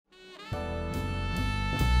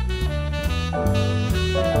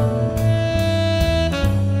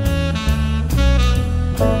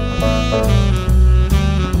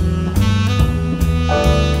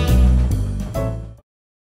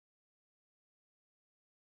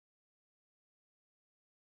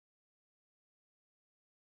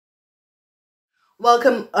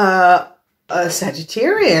Welcome,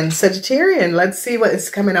 Sagittarian. Let's see what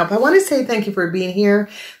is coming up. I want to say thank you for being here.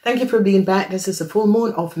 Thank you for being back. This is a full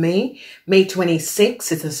moon of May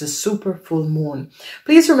 26th. It is a super full moon.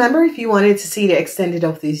 Please remember, if you wanted to see the extended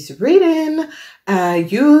of this reading,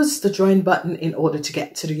 use the join button in order to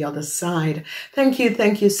get to the other side. Thank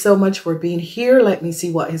you so much for being here. Let me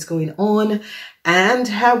see what is going on and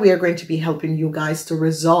how we are going to be helping you guys to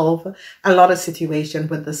resolve a lot of situation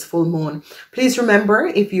with this full moon. Please remember,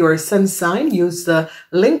 if you are a sun sign, use the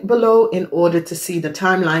link below in order to see the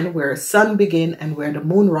timeline where sun begin and where the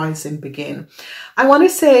moon rising begin. I want to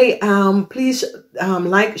say, please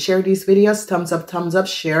like, share these videos, thumbs up,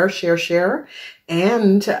 share.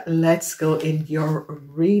 And let's go in your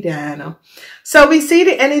reading. So we see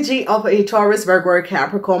the energy of a Taurus, Virgo, or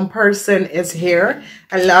Capricorn person is here.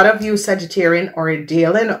 A lot of you Sagittarian are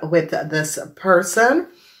dealing with this person.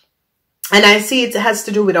 And I see it has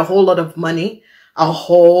to do with a whole lot of money. A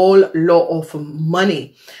whole lot of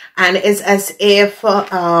money. And it's as if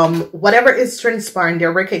whatever is transpiring,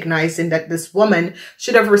 they're recognizing that this woman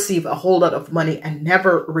should have received a whole lot of money and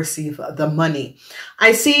never received the money.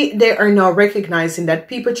 I see they are now recognizing that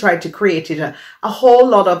people tried to create a whole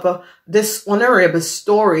lot of dishonorable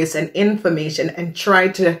stories and information and try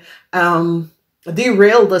to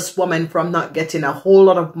derail this woman from not getting a whole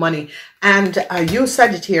lot of money. And you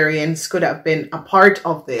Sagittarians could have been a part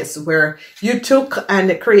of this, where you took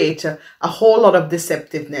and created a whole lot of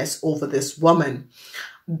deceptiveness over this woman.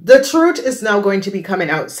 The truth is now going to be coming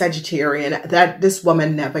out, Sagittarian, that this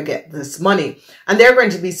woman never get this money. And they're going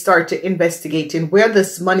to be start to investigating where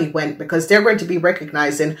this money went, because they're going to be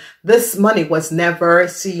recognizing this money was never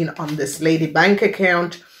seen on this lady bank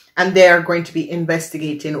account. And they are going to be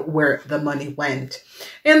investigating where the money went.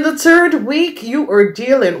 In the third week, you are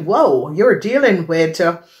dealing, you're dealing with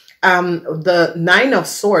the Nine of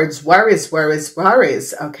Swords, worries,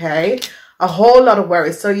 okay? A whole lot of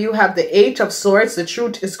worries. So you have the Eight of Swords, the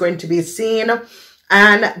truth is going to be seen,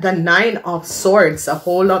 and the Nine of Swords, a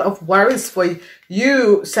whole lot of worries for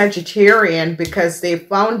you, Sagittarian, because they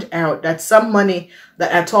found out that some money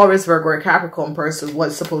that a Taurus, Virgo, or Capricorn person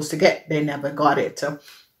was supposed to get, they never got it.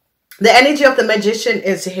 The energy of the Magician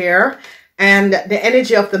is here, and the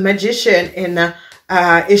energy of the Magician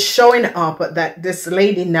is showing up that this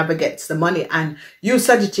lady never gets the money, and you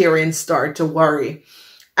Sagittarians start to worry.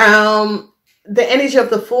 The energy of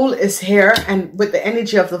the Fool is here, and with the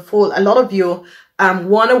energy of the Fool, a lot of you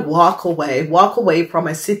want to walk away from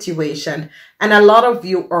a situation, and a lot of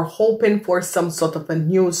you are hoping for some sort of a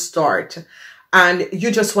new start, and you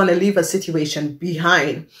just want to leave a situation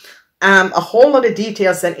behind. A whole lot of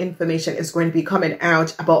details and information is going to be coming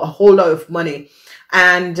out about a whole lot of money.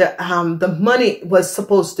 And the money was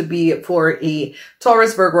supposed to be for a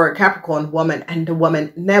Taurus, Virgo, or Capricorn woman, and the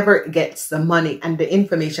woman never gets the money, and the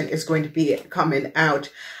information is going to be coming out.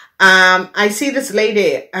 I see this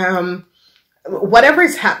lady, whatever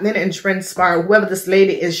is happening in transpire, whoever this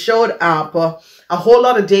lady is, showed up a whole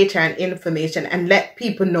lot of data and information and let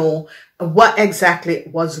people know what exactly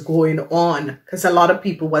was going on, because a lot of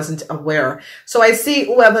people wasn't aware. So I see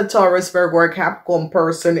whoever Taurus, Virgo, or Capricorn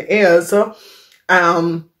person is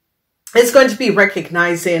going to be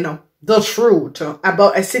recognizing the truth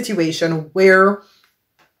about a situation where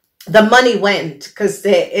the money went, because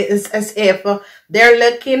it is as if they're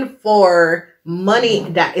looking for money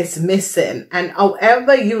that is missing. And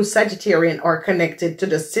however you Sagittarian are connected to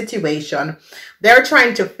the situation, they're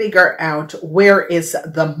trying to figure out where is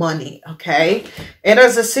the money, okay? It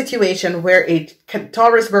is a situation where a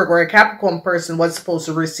Taurus, Virgo, or a Capricorn person was supposed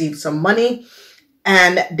to receive some money,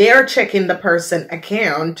 and they're checking the person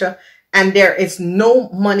account, and there is no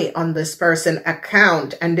money on this person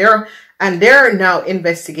account, and they're now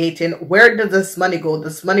investigating, where did this money go?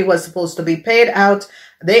 This money was supposed to be paid out.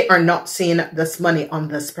 They are not seeing this money on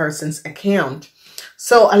this person's account.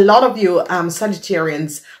 So a lot of you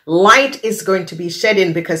Sagittarians, light is going to be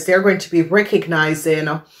shedding, because they're going to be recognizing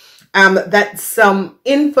that some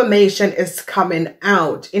information is coming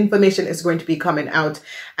out. Information is going to be coming out,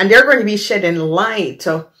 and they're going to be shedding light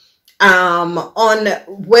on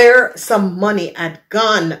where some money had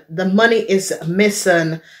gone. The money is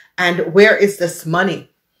missing, and where is this money?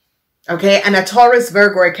 Okay, and a Taurus,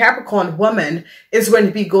 Virgo, or Capricorn woman is going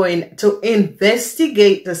to be going to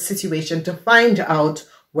investigate the situation to find out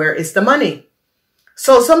where is the money.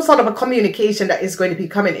 So some sort of a communication that is going to be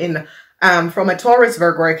coming in from a Taurus,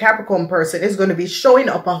 Virgo, or a Capricorn person is going to be showing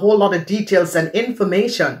up a whole lot of details and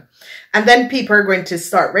information. And then people are going to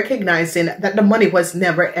start recognizing that the money was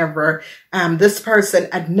never ever, this person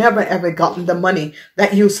had never ever gotten the money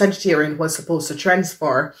that you Sagittarian was supposed to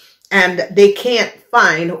transfer. and they can't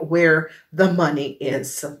find where the money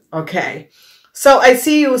is. Okay. So I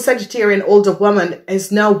see you, Sagittarian older woman, is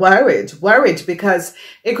now worried because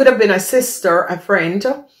it could have been a sister, a friend,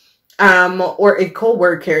 or a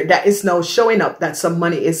co-worker that is now showing up that some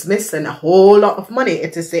money is missing, a whole lot of money.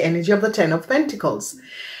 It is the energy of the Ten of Pentacles.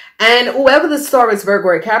 And whoever the Taurus, Virgo,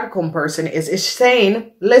 or Capricorn person is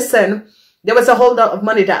saying, listen, there was a whole lot of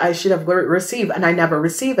money that I should have received and I never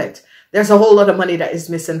received it. There's a whole lot of money that is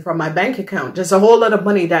missing from my bank account. There's a whole lot of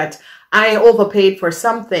money that I overpaid for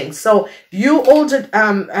something. So you older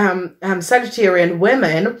Sagittarian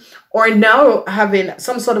women are now having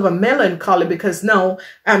some sort of a melancholy because now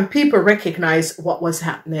people recognize what was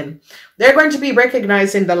happening. They're going to be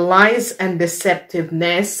recognizing the lies and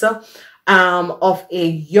deceptiveness of a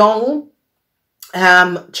young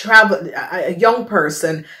a young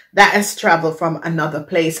person that has traveled from another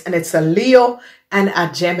place, and it's a Leo and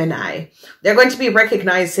a Gemini. They're going to be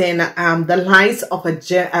recognizing the lies of a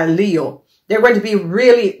Leo. They're going to be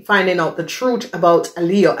really finding out the truth about a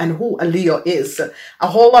Leo and who a Leo is. A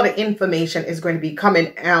whole lot of information is going to be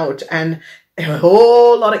coming out, and a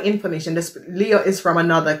whole lot of information. This Leo is from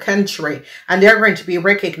another country, and they're going to be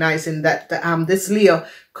recognizing that this Leo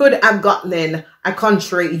could have gotten in a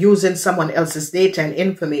country using someone else's data and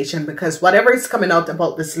information, because whatever is coming out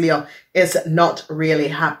about this Leo is not really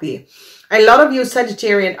happy. A lot of you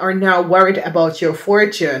Sagittarian are now worried about your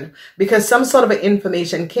fortune because some sort of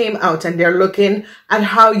information came out, and they're looking at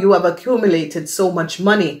how you have accumulated so much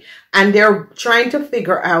money, and they're trying to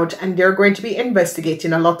figure out, and they're going to be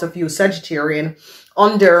investigating a lot of you Sagittarian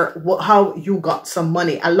under how you got some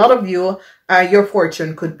money. A lot of you, your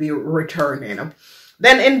fortune could be returning.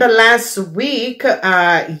 Then in the last week, in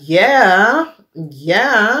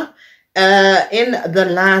the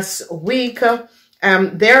last week,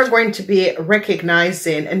 they're going to be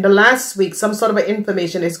recognizing in the last week, some sort of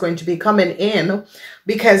information is going to be coming in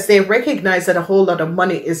because they recognize that a whole lot of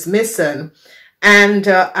money is missing. And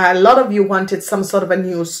a lot of you wanted some sort of a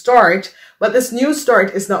new start, but this new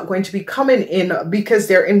start is not going to be coming in because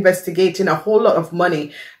they're investigating a whole lot of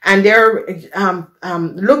money, and they're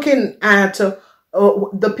looking at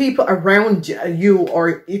the people around you,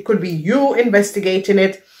 or it could be you investigating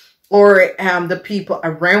it, or the people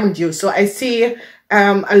around you. So I see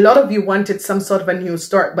a lot of you wanted some sort of a new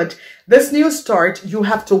start, but this new start, you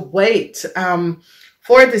have to wait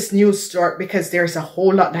for this new start because there's a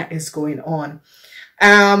whole lot that is going on.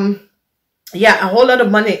 Yeah, a whole lot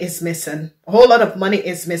of money is missing. A whole lot of money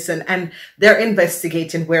is missing, and they're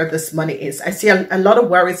investigating where this money is. I see a lot of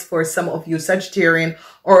worries for some of you Sagittarian,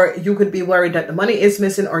 or you could be worried that the money is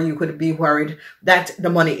missing, or you could be worried that the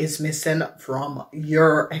money is missing from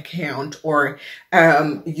your account, or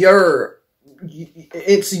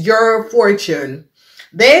it's your fortune.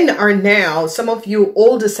 Then are now, some of you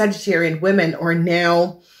older Sagittarian women are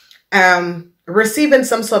now receiving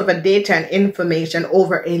some sort of a data and information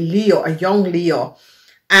over a Leo, a young Leo,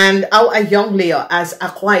 and how a young Leo has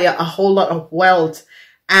acquired a whole lot of wealth,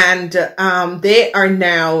 and they are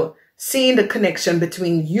now seeing the connection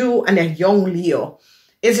between you and a young Leo.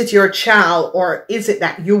 Is it your child, or is it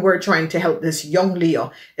that you were trying to help this young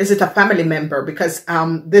Leo? Is it a family member? Because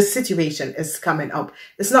this situation is coming up.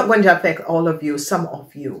 It's not going to affect all of you, some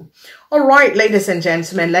of you. All right, ladies and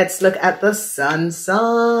gentlemen, let's look at the sun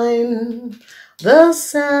sign. The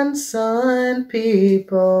sun sign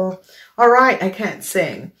people. All right, I can't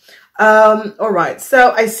sing. All right,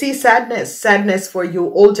 so I see sadness for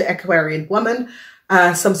you older Aquarian woman.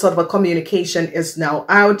 Some sort of a communication is now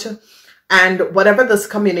out. And whatever this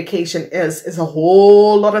communication is a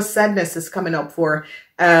whole lot of sadness is coming up for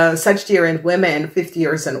Sagittarian women 50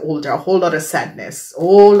 years and older. A whole lot of sadness. A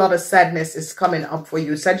whole lot of sadness is coming up for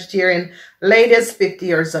you Sagittarian ladies 50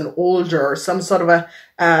 years and older. Some sort of a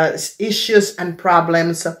issues and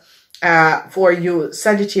problems for you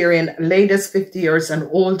Sagittarian ladies 50 years and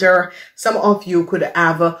older. Some of you could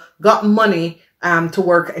have got money to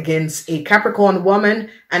work against a Capricorn woman,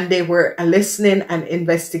 and they were listening and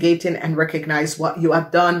investigating and recognize what you have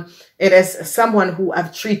done. It is someone who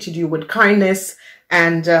have treated you with kindness,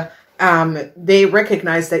 and they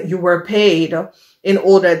recognize that you were paid in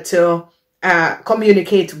order to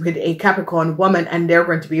communicate with a Capricorn woman, and they're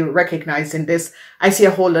going to be recognizing this. I see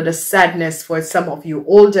a whole lot of sadness for some of you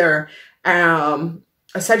older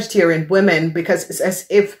Sagittarian women, because it's as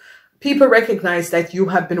if people recognize that you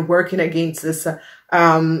have been working against this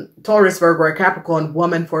Taurus, Virgo, or Capricorn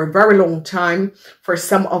woman for a very long time. For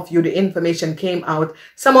some of you, the information came out.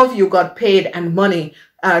 Some of you got paid and money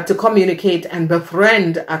to communicate and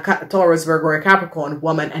befriend a Taurus, Virgo, or Capricorn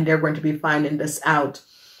woman, and they're going to be finding this out.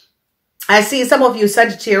 I see some of you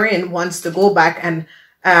Sagittarian wants to go back and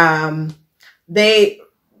They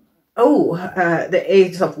the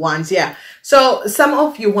Eight of Wands, yeah. So some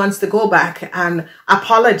of you wants to go back and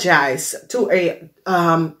apologize to a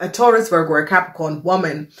Taurus, Virgo, or Capricorn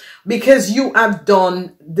woman because you have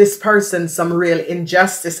done this person some real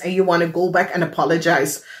injustice, and you want to go back and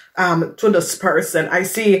apologize to this person. I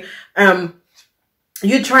see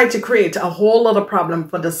you try to create a whole lot of problem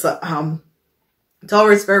for this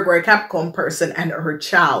Taurus, Virgo, or Capricorn person and her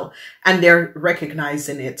child, and they're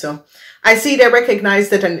recognizing it. So I see they recognize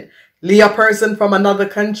that a Leo person from another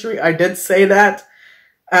country, I did say that,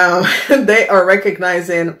 they are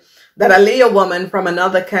recognizing that a Leo woman from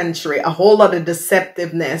another country, a whole lot of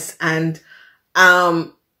deceptiveness, and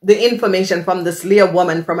the information from this Leo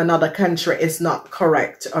woman from another country is not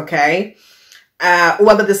correct, okay?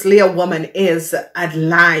 Whoever this Leo woman is had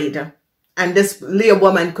lied. And this Leo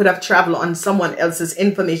woman could have traveled on someone else's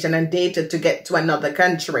information and data to get to another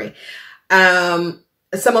country.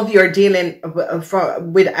 Some of you are dealing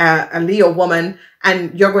with a Leo woman,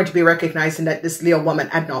 and you're going to be recognizing that this Leo woman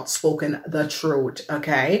had not spoken the truth,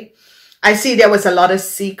 okay? I see there was a lot of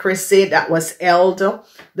secrecy that was held.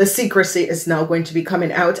 The secrecy is now going to be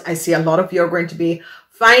coming out. I see a lot of you are going to be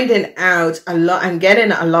finding out a lot and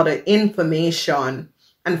getting a lot of information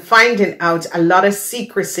and finding out a lot of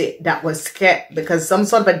secrecy that was kept, because some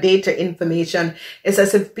sort of a data information is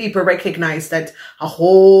as if people recognize that a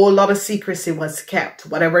whole lot of secrecy was kept,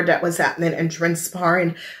 whatever that was happening and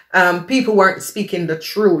transpiring. People weren't speaking the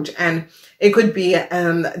truth, and it could be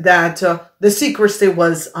that the secrecy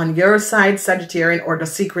was on your side, Sagittarian, or the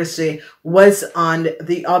secrecy was on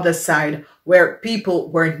the other side, where people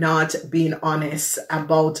were not being honest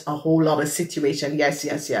about a whole lot of situation. Yes,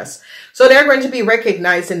 yes, yes. So they're going to be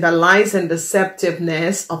recognizing the lies and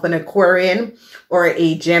deceptiveness of an Aquarian or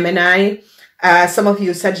a Gemini. Some of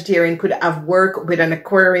you Sagittarian could have worked with an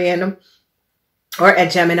Aquarian or a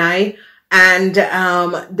Gemini, and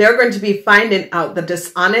they're going to be finding out the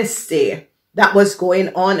dishonesty that was going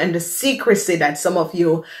on and the secrecy that some of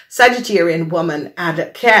you Sagittarian women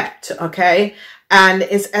had kept, okay? And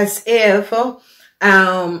it's as if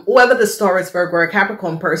whoever the Taurus, Virgo, or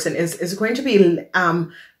Capricorn person is going to be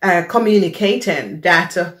communicating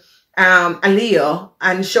that a Leo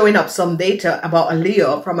and showing up some data about a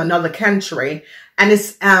Leo from another country, and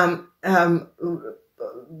it's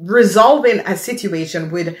resolving a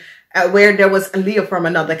situation with where there was a Leo from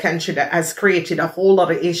another country that has created a whole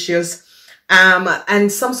lot of issues.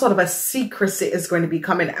 And some sort of a secrecy is going to be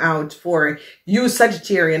coming out for you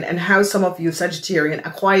Sagittarian, and how some of you Sagittarian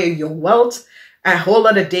acquire your wealth. A whole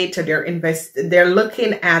lot of data they're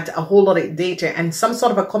looking at a whole lot of data and some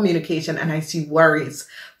sort of a communication, and I see worries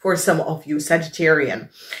for some of you Sagittarian.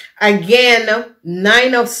 Again,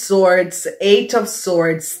 9 of Swords, 8 of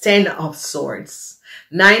Swords, 10 of Swords.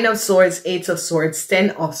 9 of Swords, 8 of Swords, 10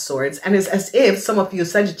 of Swords. And it's as if some of you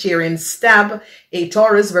Sagittarians stab a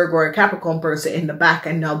Taurus, Virgo, or Capricorn person in the back,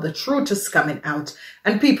 and now the truth is coming out.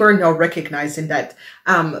 And people are now recognizing that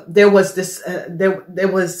there was this,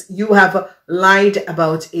 you have lied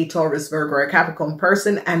about a Taurus, Virgo, or Capricorn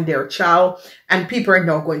person and their child. And people are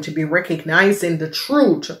now going to be recognizing the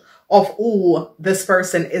truth of who this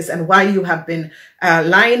person is, and why you have been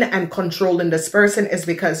lying and controlling this person is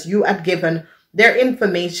because you have given their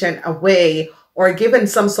information away, or given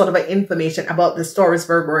some sort of information about the Taurus,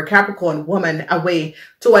 Virgo, or Capricorn woman away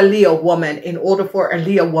to a Leo woman in order for a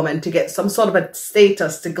Leo woman to get some sort of a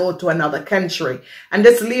status to go to another country. And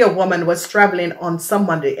this Leo woman was traveling on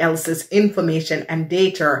somebody else's information and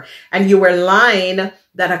data, and you were lying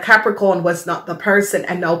that a Capricorn was not the person,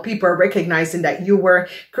 and now people are recognizing that you were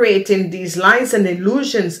creating these lies and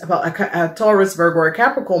illusions about a Taurus, Virgo, or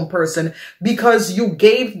Capricorn person, because you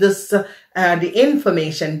gave this the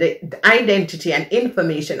information, the identity and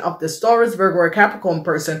information of the Taurus, Virgo, or Capricorn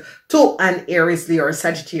person to an Aries, Leo, or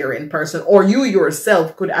Sagittarian person, or you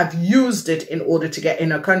yourself could have used it in order to get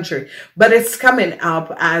in a country, but it's coming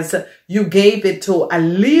up as you gave it to a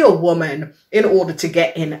Leo woman in order to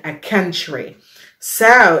get in a country.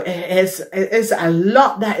 So it's a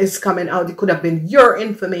lot that is coming out. It could have been your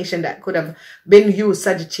information that could have been you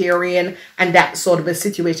Sagittarian and that sort of a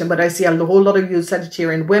situation. But I see a whole lot of you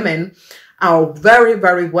Sagittarian women are very,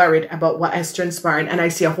 very worried about what has transpired. And I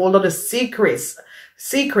see a whole lot of secrets,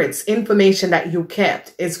 information that you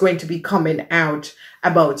kept is going to be coming out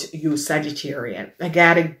about you Sagittarian. I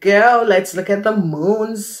gotta go. Let's look at the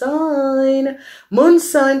moon sign. Moon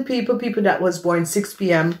sign people that was born 6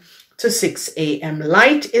 p.m. to 6 a.m.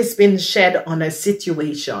 Light is being shed on a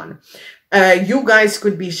situation. You guys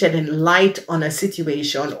could be shedding light on a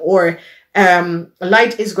situation, or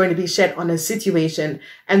light is going to be shed on a situation.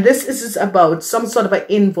 And this is about some sort of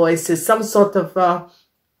invoices, some sort of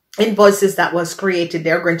invoices that was created.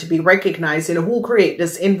 They're going to be recognizing who created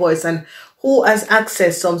this invoice and who has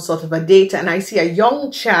accessed some sort of a data. And I see a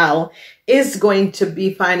young child is going to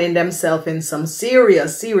be finding themselves in some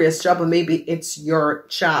serious trouble. Maybe it's your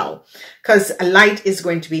child, because a light is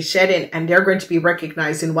going to be shedding and they're going to be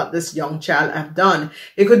recognizing what this young child have done.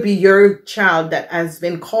 It could be your child that has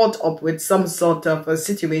been caught up with some sort of a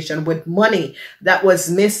situation with money that was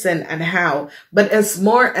missing and how. But it's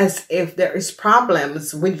more as if there is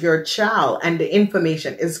problems with your child and the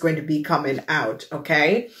information is going to be coming out.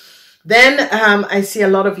 Okay. Then I see a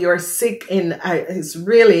lot of you are sick is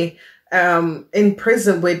really in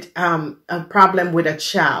prison with a problem with a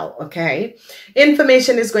child. Okay.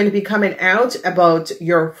 Information is going to be coming out about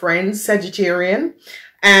your friends, Sagittarian.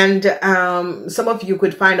 And some of you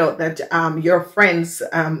could find out that your friends,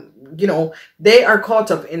 you know, they are caught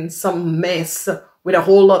up in some mess with a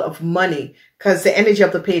whole lot of money, because the energy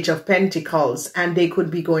of the Page of Pentacles, and they could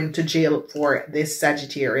be going to jail for this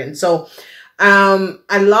Sagittarian. So a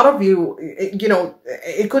lot of you, you know,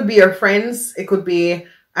 it could be your friends, it could be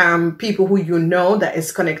people who you know that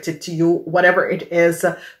is connected to you, whatever it is,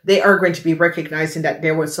 they are going to be recognizing that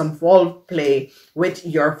there was some foul play with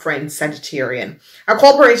your friend Sagittarian. A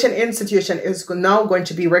corporation institution is now going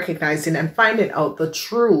to be recognizing and finding out the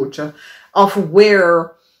truth of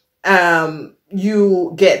where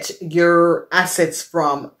you get your assets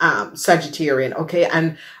from, Sagittarian. Okay.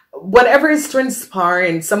 And whatever is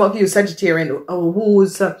transpiring, some of you Sagittarian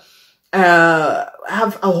who's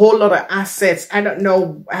have a whole lot of assets. I don't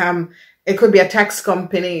know. It could be a tax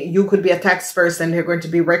company. You could be a tax person. They're going to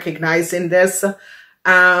be recognizing this.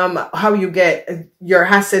 How you get your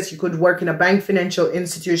assets. You could work in a bank, financial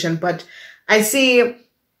institution, but I see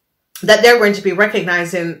that they're going to be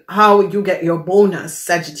recognizing how you get your bonus,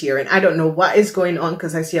 Sagittarian. I don't know what is going on,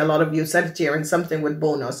 because I see a lot of you Sagittarian, something with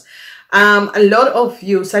bonus. A lot of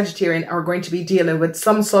you Sagittarian are going to be dealing with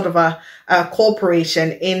some sort of a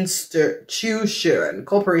corporation institution,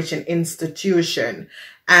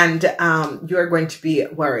 and you're going to be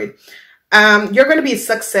worried. You're going to be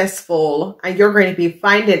successful, and you're going to be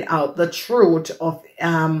finding out the truth of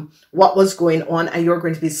what was going on, and you're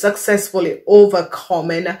going to be successfully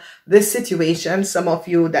overcoming this situation. Some of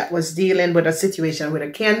you that was dealing with a situation with a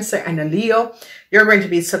Cancer and a Leo, you're going to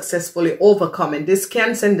be successfully overcoming. This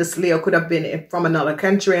Cancer and this Leo could have been from another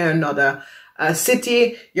country or another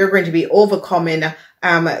city. You're going to be overcoming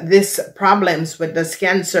this problems with this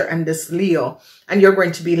Cancer and this Leo, and you're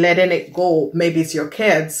going to be letting it go. Maybe it's your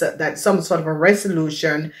kids, that some sort of a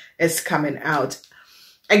resolution is coming out.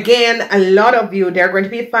 Again, a lot of you, they're going to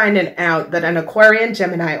be finding out that an Aquarian,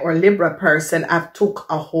 Gemini, or Libra person have took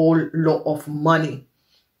a whole lot of money.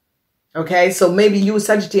 Okay, so maybe you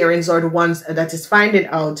Sagittarians are the ones that is finding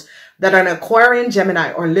out that an Aquarian,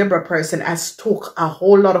 Gemini, or Libra person has took a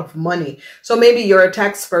whole lot of money. So maybe you're a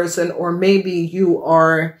tax person, or maybe you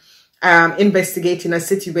are investigating a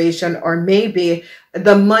situation, or maybe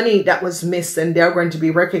the money that was missing, they're going to be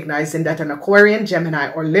recognizing that an Aquarian,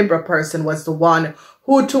 Gemini, or Libra person was the one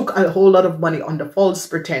who took a whole lot of money on the false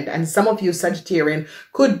pretend. And some of you Sagittarian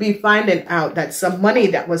could be finding out that some money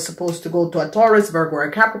that was supposed to go to a Taurus, Virgo, or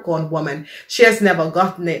a Capricorn woman, she has never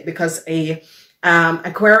gotten it, because a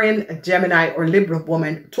Aquarian, Gemini, or Libra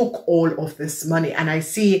woman took all of this money. And I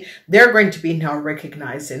see they're going to be now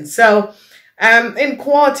recognizing. So in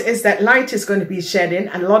quote is that light is going to be shedding,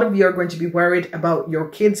 and a lot of you are going to be worried about your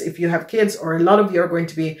kids if you have kids, or a lot of you are going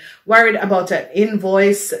to be worried about an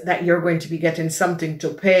invoice that you're going to be getting something to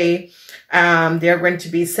pay. They're going to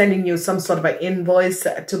be sending you some sort of an invoice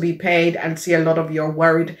to be paid, and see a lot of you are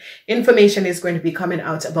worried. Information is going to be coming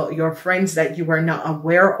out about your friends that you were not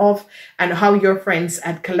aware of, and how your friends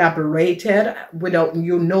had collaborated without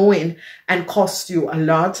you knowing and cost you a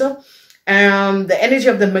lot. The energy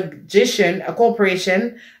of the Magician, a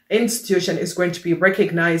corporation institution, is going to be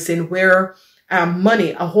recognizing where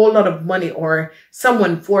money, a whole lot of money, or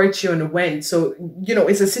someone fortune went. So, you know,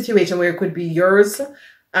 it's a situation where it could be yours,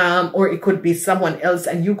 or it could be someone else,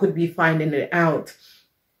 and you could be finding it out.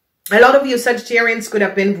 A lot of you Sagittarians could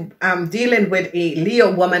have been dealing with a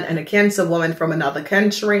Leo woman and a Cancer woman from another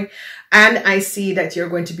country. And I see that you're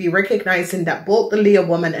going to be recognizing that both the Leo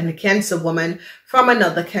woman and the Cancer woman from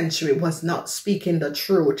another country was not speaking the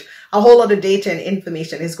truth. A whole lot of data and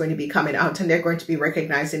information is going to be coming out, and they're going to be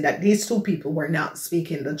recognizing that these two people were not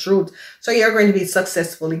speaking the truth. So you're going to be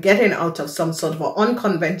successfully getting out of some sort of an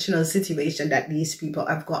unconventional situation that these people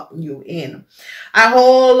have gotten you in. A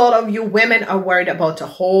whole lot of you women are worried about a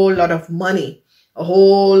whole lot of money. A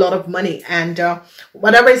whole lot of money, and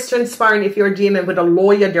whatever is transpiring, if you're dealing with a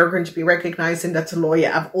lawyer, they're going to be recognizing that the lawyer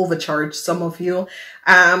have overcharged some of you.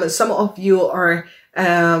 Some of you are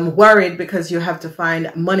worried because you have to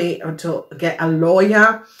find money to get a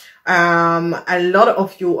lawyer. A lot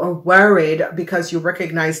of you are worried because you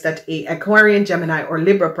recognize that a Aquarian, Gemini, or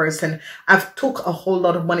Libra person have took a whole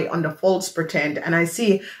lot of money under false pretend. And I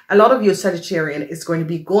see a lot of you Sagittarian is going to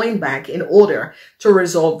be going back in order to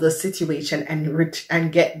resolve the situation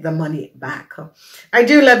and get the money back. I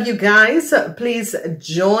do love you guys. Please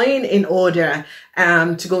join in order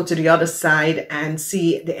to go to the other side and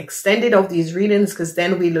see the extended of these readings, because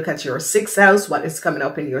then we look at your 6th house, what is coming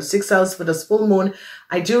up in your 6th house for this full moon.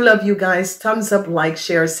 I do love you guys. Thumbs up, like,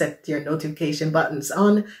 share, set your notification buttons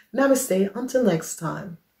on. Namaste. Until next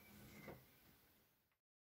time.